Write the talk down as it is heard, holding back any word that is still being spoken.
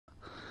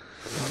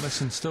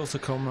listen, still to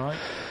come, right?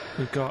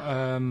 We've got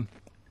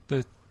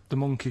the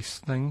monkeys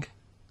thing.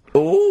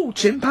 Oh,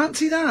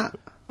 chimpanzee that.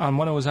 And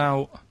when I was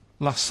out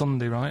last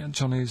Sunday, right, at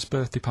Johnny's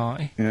birthday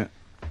party, Yeah.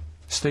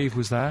 Steve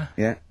was there.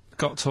 Yeah.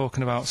 Got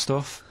talking about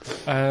stuff,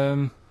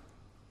 and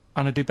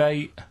a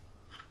debate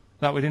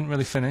that we didn't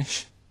really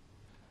finish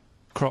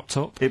cropped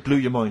up. It blew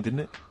your mind, didn't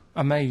it?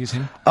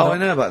 Amazing. Oh, I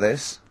know about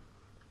this.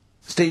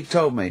 Steve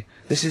told me.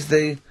 This is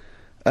the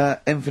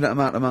infinite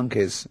amount of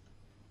monkeys.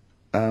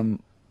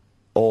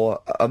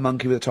 Or a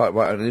monkey with a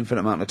typewriter and an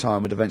infinite amount of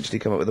time would eventually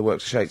come up with the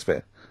works of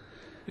Shakespeare.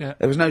 Yeah.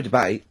 There was no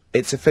debate.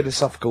 It's a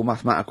philosophical,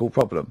 mathematical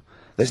problem.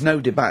 There's no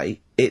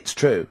debate. It's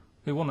true.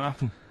 It wouldn't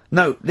happen.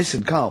 No,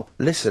 listen, Karl,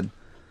 listen.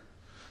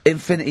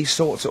 Infinity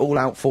sorts it all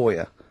out for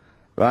you,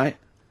 right?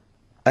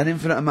 An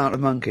infinite amount of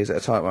monkeys at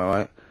a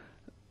typewriter,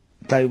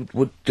 right?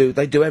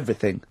 They do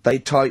everything. They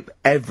type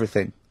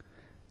everything.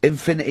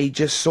 Infinity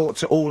just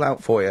sorts it all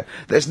out for you.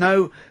 There's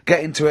no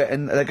getting to it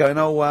and they're going,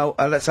 oh well,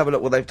 let's have a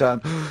look what they've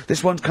done.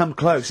 This one's come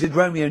close. Did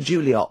Romeo and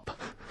Juliet?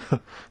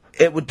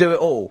 It would do it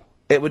all.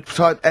 It would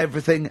type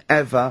everything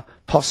ever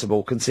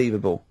possible,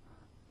 conceivable.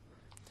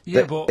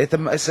 Yeah, but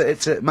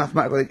it's a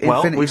mathematical thing. Well,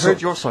 Infinity we've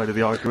heard your side of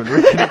the argument,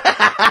 Rick. And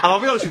I'll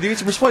be honest with you,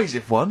 it's a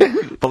persuasive one.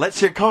 But let's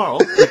hear Karl,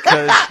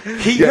 because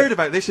he heard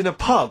about this in a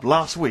pub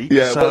last week.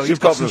 Yeah, so what's your he's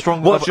got problem? some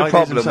strong What's your ideas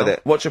problem himself. with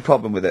it? What's your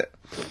problem with it?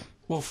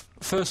 well,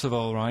 first of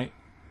all, right,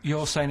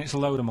 you're saying it's a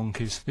load of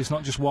monkeys. It's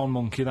not just one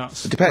monkey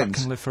that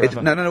Depends. can live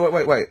forever. No,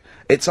 wait.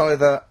 It's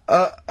either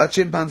a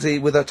chimpanzee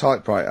with a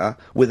typewriter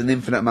with an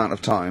infinite amount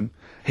of time.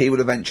 He would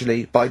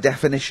eventually, by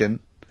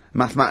definition,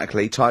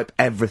 mathematically, type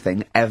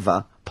everything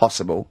ever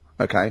possible.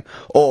 Okay,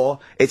 or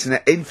it's an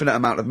infinite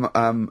amount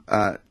of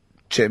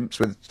chimps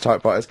with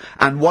typewriters,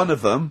 and one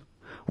of them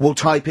will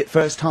type it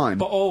first time.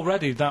 But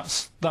already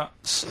that's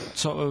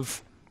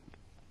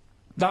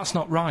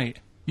not right.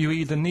 You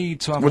either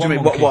need to have What do one you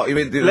mean? monkey. What you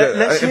mean?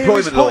 Let's hear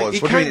Employment his point. laws. He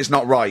What do you mean can't- it's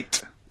not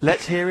right?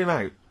 Let's hear him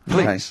out, please.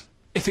 Okay.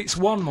 If it's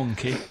one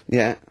monkey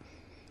Yeah.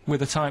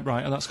 with a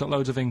typewriter that's got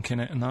loads of ink in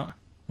it and that,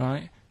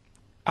 right?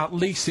 At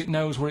least it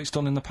knows what it's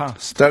done in the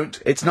past.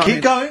 It's not.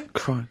 Keep going.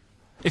 Crime.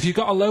 If you've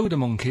got a load of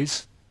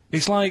monkeys,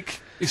 it's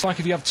like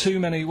if you have too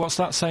many. What's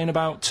that saying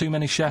about too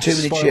many chefs? Too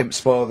many spoil- chimps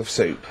spoil the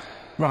soup.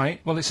 Right.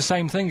 Well, it's the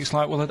same thing. It's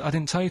like, well, I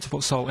didn't tell you to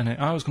put salt in it.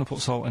 I was going to put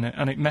salt in it,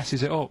 and it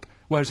messes it up.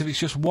 Whereas if it's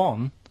just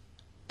one,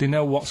 they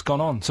know what's gone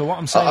on. So what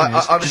I'm saying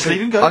is, honestly, Just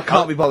leave him go. I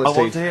can't be bothered. I want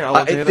Steve. to hear- I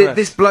want to hear the rest.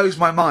 This blows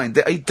my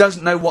mind. He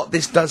doesn't know what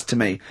this does to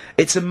me.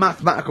 It's a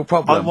mathematical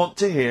problem. I want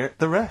to hear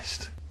the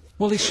rest.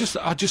 well, it's just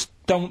I just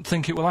don't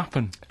think it will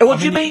happen. What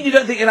do you mean you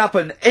don't think it'll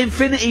happen?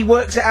 Infinity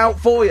works it out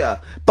for you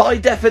by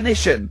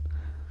definition.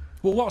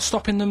 Well, what's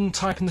stopping them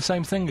typing the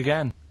same thing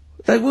again?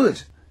 They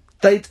would.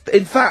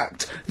 In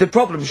fact, the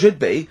problem should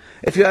be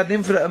if you had an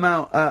infinite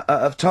amount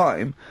of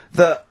time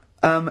that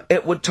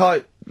it would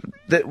type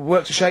that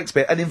works for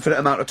Shakespeare an infinite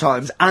amount of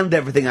times and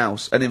everything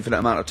else an infinite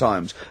amount of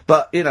times.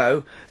 But you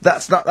know,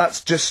 that's not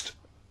as.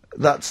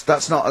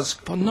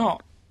 But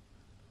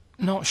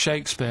not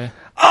Shakespeare.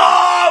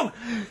 Oh!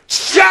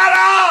 Shut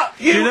up,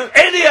 you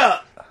idiot!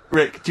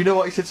 Rick, do you know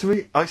what he said to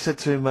me? I said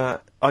to him, I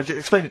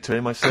explained it to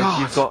him. I said,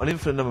 God. you've got an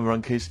infinite number of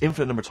monkeys,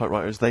 infinite number of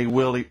typewriters. They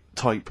will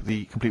type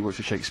the complete works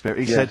of Shakespeare.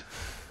 He said,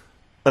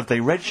 have they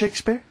read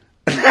Shakespeare?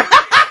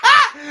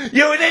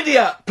 You're an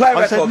idiot! Play a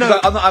I said record, no. 'cause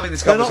I'm not having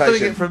this They're not conversation.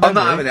 doing it from I'm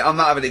not memory.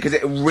 having it, because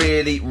it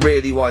really,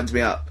 really winds me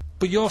up.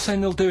 But you're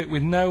saying they'll do it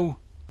with no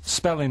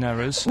spelling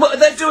errors. Well,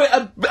 they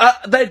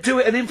do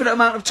it an infinite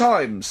amount of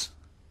times.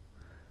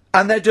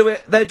 And they do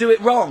it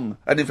wrong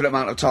an infinite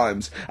amount of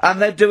times.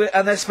 And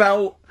they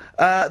spell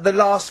the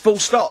last full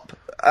stop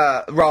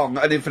wrong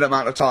an infinite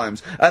amount of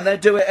times. And they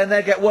do it and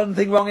they get one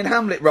thing wrong in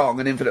Hamlet wrong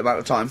an infinite amount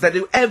of times. They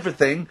do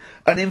everything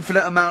an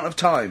infinite amount of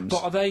times.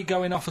 But are they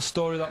going off a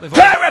story that they've...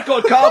 Play a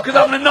record, Karl, because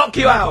I'm going to knock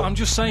you out! I'm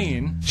just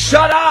saying,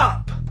 Shut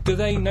up! do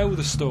they know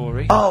the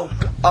story? Oh,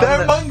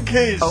 They're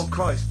monkeys! Oh,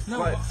 Christ. No,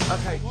 Right,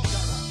 okay.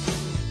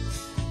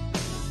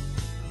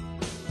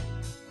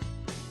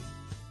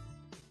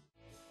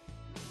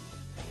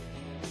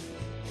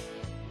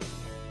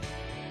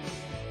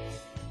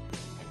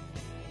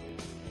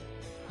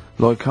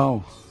 Lloyd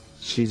Cole,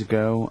 she's a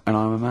girl and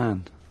I'm a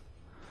man.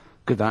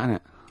 Good that, innit?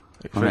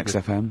 On Very good.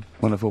 XFM,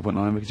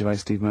 104.9, Ricky Gervais,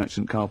 Steve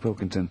Merchant, Karl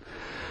Pilkington.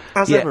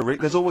 As Yeah. ever, Rick,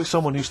 there's always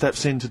someone who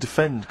steps in to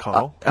defend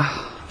Karl.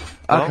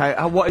 Okay,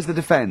 what is the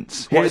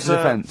defence? What is the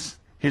defence?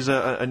 Here's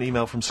an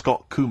email from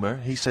Scott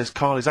Coomer. He says,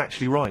 Karl is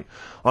actually right.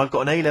 I've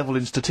got an A-level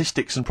in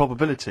statistics and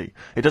probability.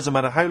 It doesn't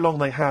matter how long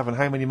they have and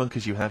how many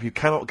monkeys you have. You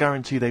cannot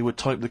guarantee they would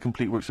type the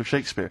complete works of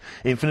Shakespeare.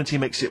 Infinity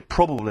makes it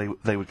probable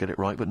they would get it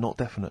right, but not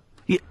definite.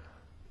 Yeah.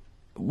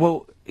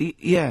 Well,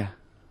 yeah.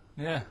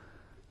 Yeah,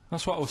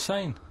 that's what I was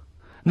saying.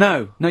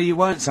 No, you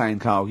weren't saying,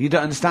 Karl. You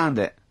don't understand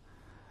it.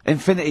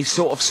 Infinity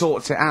sort of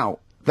sorts it out.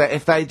 That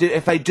if they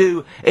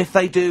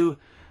do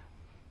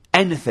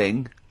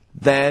anything,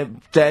 they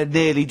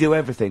nearly do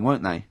everything,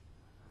 won't they?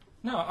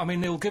 No, I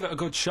mean, they'll give it a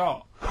good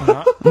shot. on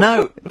that.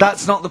 No,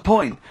 that's not the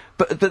point.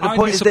 But the I'd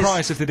point be is this.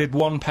 surprised if they did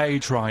one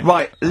page right.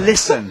 Right,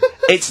 listen.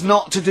 It's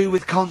not to do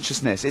with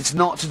consciousness. It's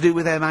not to do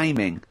with them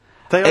aiming.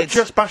 They are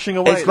just bashing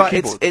away at the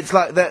keyboard. It's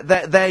like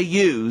they're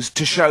used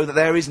to show that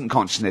there isn't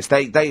consciousness.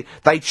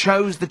 They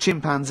chose the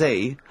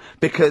chimpanzee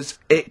because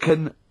it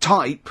can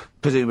type,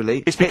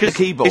 presumably, hit the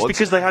keyboard. It's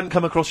because they hadn't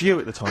come across you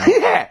at the time.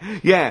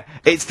 Yeah.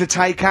 It's to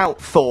take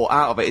out thought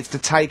out of it. It's to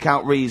take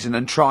out reason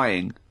and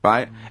trying,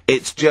 right?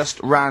 It's just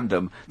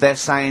random. They're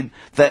saying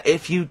that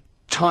if you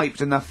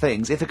typed enough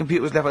things, if the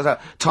computer was left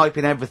out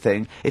typing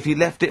everything, if you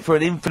left it for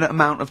an infinite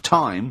amount of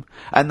time,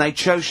 and they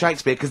chose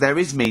Shakespeare because there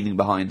is meaning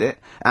behind it,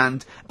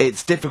 and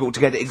it's difficult to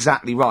get it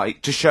exactly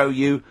right, to show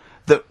you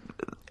that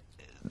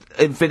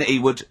infinity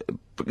would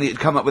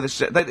come up with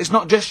it's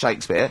not just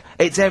Shakespeare,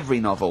 it's every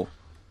novel.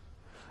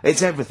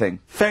 It's everything.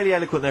 Fairly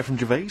eloquent there from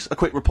Gervais. A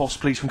quick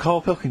riposte, please, from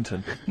Karl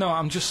Pilkington. No,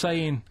 I'm just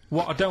saying,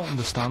 what I don't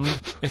understand,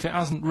 if it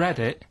hasn't read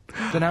it,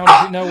 then how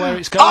does it know where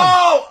it's going?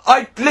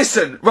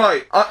 Listen,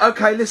 right,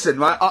 listen,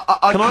 right,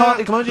 Can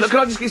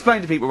I just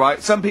explain to people, right?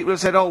 Some people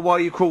have said, oh, why are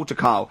you cruel to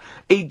Karl?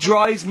 He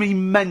drives me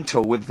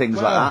mental with things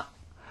like that.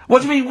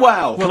 What do you mean,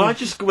 well?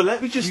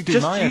 Let me just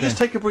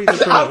take a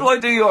breather. How do I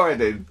do your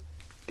editing?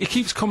 He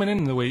keeps coming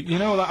in the week. You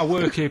know that I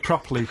work here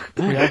properly,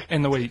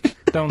 in the week,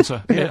 don't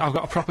I? Yeah. I've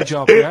got a proper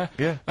job, yeah?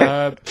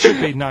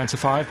 Should be 9 to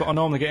 5, but I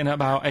normally get in at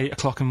about 8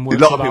 o'clock and work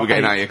A lot of about people get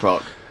in 8. 8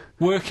 o'clock.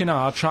 Working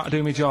hard, trying to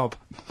do my job.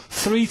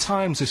 3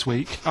 times this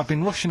week, I've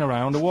been rushing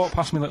around, I walked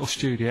past my little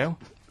studio.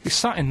 He's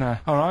sat in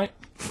there, alright?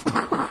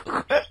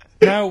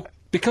 Now,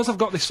 because I've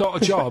got this sort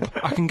of job,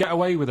 I can get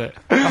away with it.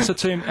 I said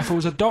to him, if I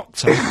was a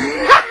doctor...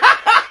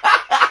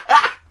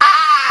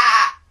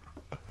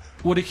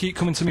 would he keep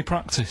coming to me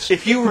practice?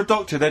 If you were a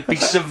doctor, there'd be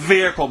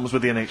severe problems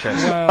with the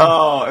NHS.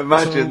 Well,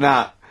 imagine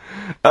that.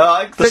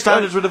 The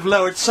standards would have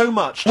lowered so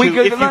much if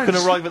you can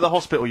arrive at the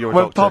hospital, you're a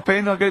doctor. We'll pop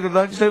in, I'll go to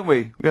lunch, don't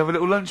we? We have a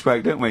little lunch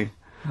break, don't we?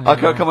 I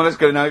go, come on, let's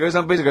go now. He goes,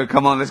 I'm busy. I go,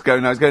 come on, let's go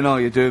now. He's going, no,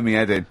 you're doing me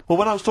head in. Well,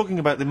 when I was talking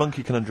about the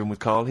monkey conundrum with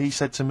Karl, he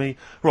said to me,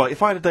 right,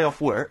 if I had a day off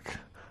work,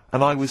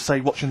 and I was,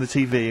 say, watching the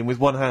TV, and with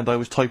one hand I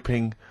was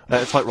typing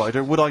a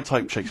typewriter, would I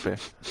type Shakespeare?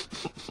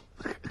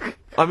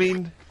 I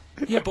mean...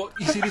 Yeah, but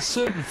you see, there's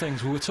certain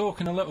things. We were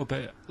talking a little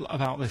bit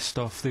about this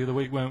stuff the other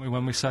week, weren't we?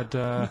 When we said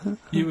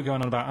you were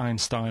going on about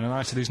Einstein, and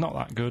I said he's not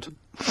that good.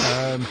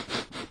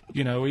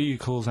 You know, E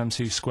equals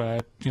MC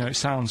squared. You know, it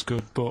sounds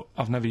good, but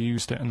I've never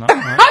used it. And that.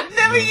 Right? I've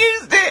never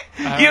used it.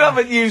 You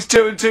haven't used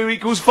 2 and 2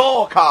 equals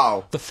 4,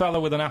 Karl. The fella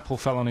with an apple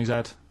fell on his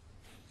head.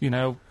 You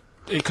know.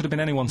 It could have been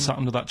anyone sat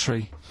under that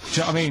tree. Do you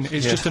know what I mean?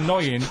 It's just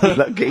annoying.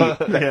 Lucky.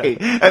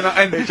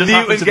 And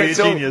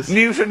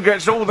Newton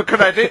gets all the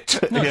credit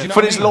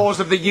for his laws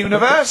of the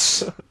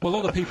universe. Well,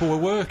 other people were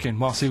working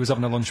whilst he was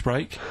having a lunch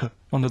break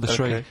under the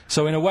tree.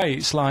 So in a way,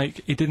 it's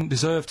like he didn't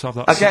deserve to have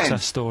that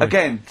success story.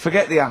 Again,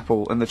 forget the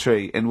apple and the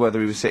tree and whether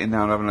he was sitting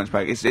down having a lunch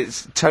break.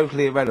 It's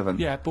totally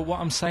irrelevant. Yeah, but what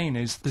I'm saying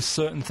is there's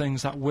certain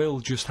things that will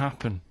just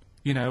happen.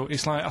 You know,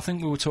 it's like, I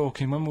think we were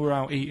talking, when we were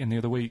out eating the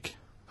other week,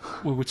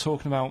 we were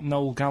talking about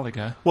Noel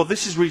Gallagher. Well,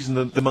 this is the reason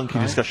the monkey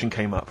discussion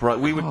came up, right?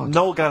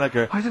 Noel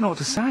Gallagher... I don't know what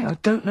to say. I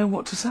don't know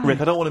what to say.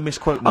 Rick, I don't want to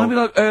misquote Noel. I'm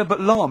like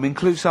Herbert Lom in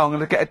Clouseau. I'm going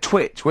to get a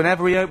twitch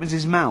whenever he opens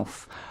his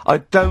mouth. I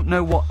don't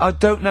know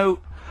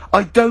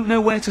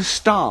where to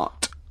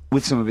start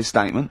with some of his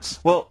statements.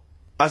 Well,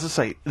 as I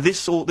say,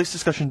 this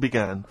discussion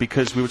began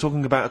because we were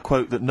talking about a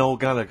quote that Noel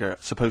Gallagher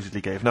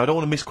supposedly gave. Now, I don't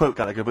want to misquote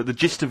Gallagher, but the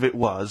gist of it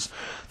was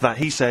that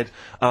he said,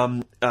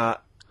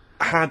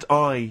 had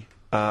I...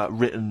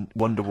 written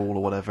Wonderwall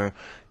or whatever,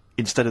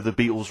 instead of the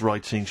Beatles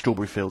writing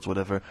Strawberry Fields or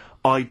whatever,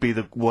 I'd be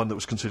the one that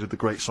was considered the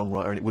great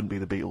songwriter and it wouldn't be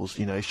the Beatles.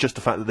 You know, it's just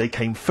the fact that they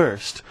came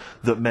first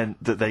that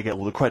meant that they get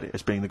all the credit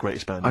as being the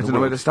greatest band in the world. I don't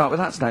know where to start with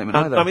that statement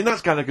either. I mean,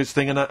 that's Gallagher's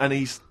thing, and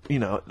he's, you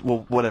know,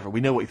 well, whatever,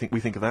 we know what we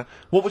think of that.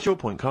 What was your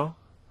point, Karl?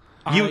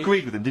 You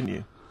agreed with him, didn't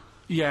you?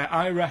 Yeah,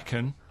 I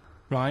reckon,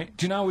 right,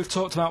 do you know we've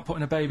talked about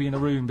putting a baby in a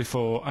room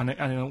before and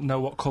it'll know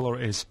what colour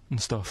it is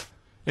and stuff?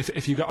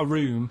 If you've got a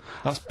room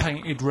that's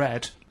painted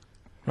red...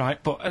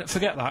 Right, but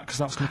forget that, because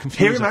that's going to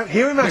confuse him.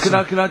 Hear him out.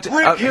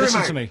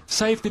 Listen to me.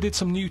 Say if they did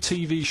some new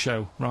TV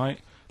show, right?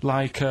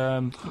 Like,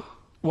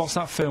 what's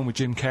that film with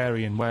Jim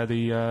Carrey in, where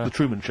The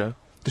Truman Show.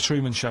 The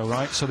Truman Show,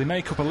 right? So they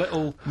make up a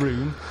little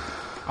room,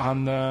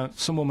 and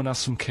some woman has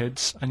some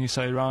kids, and you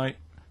say, right,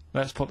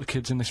 let's put the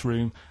kids in this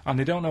room, and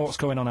they don't know what's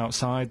going on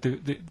outside.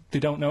 They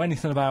don't know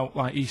anything about,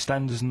 like,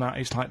 EastEnders and that.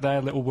 It's like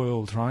their little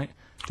world, right?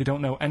 They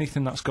don't know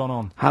anything that's gone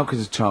on. How could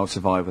a child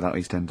survive without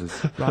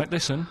EastEnders? Right,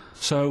 listen.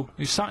 So,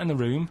 you sat in the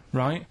room,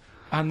 right?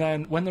 And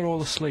then, when they're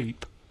all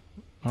asleep...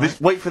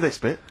 Right, wait for this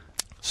bit.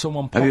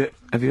 Someone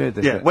Have you heard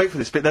this bit? Wait for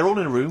this bit. They're all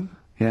in a room.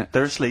 Yeah.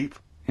 They're asleep.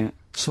 Yeah.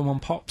 Someone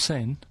pops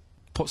in,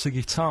 puts a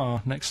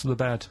guitar next to the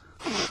bed.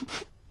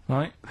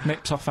 Right?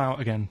 Nips off out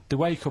again. They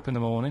wake up in the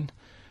morning,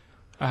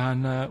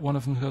 and one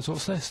of them goes,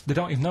 what's this? They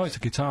don't even know it's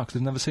a guitar, because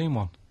they've never seen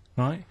one.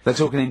 Right? They're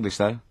talking English,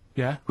 though.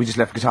 Yeah. We just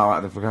left guitar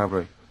out of the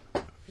vocabulary.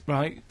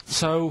 Right,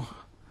 so...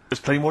 There's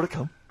plenty more to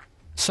come.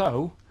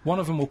 So, one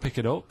of them will pick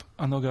it up,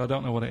 and they'll go, I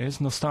don't know what it is,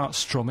 and they'll start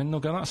strumming,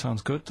 they'll go, that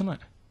sounds good, doesn't it?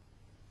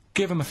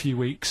 Give them a few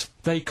weeks,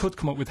 they could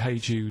come up with Hey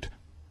Jude.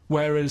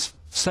 Whereas,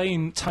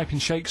 typing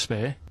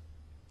Shakespeare,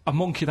 a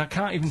monkey that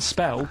can't even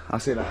spell. I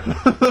see that.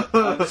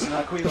 Listen,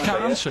 They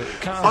can't answer it.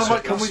 Can't I answer might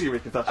it. come with you,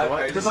 Rick, if that's Okay,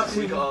 alright. listen,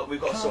 we've got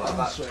to sort out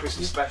that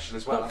Christmas special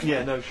as well.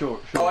 Yeah, no, sure.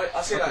 Alright,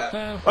 I'll see you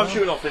later. I'm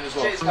shooting off then as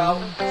well. Cheers,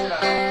 Karl. See you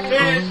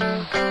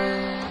later.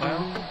 Cheers.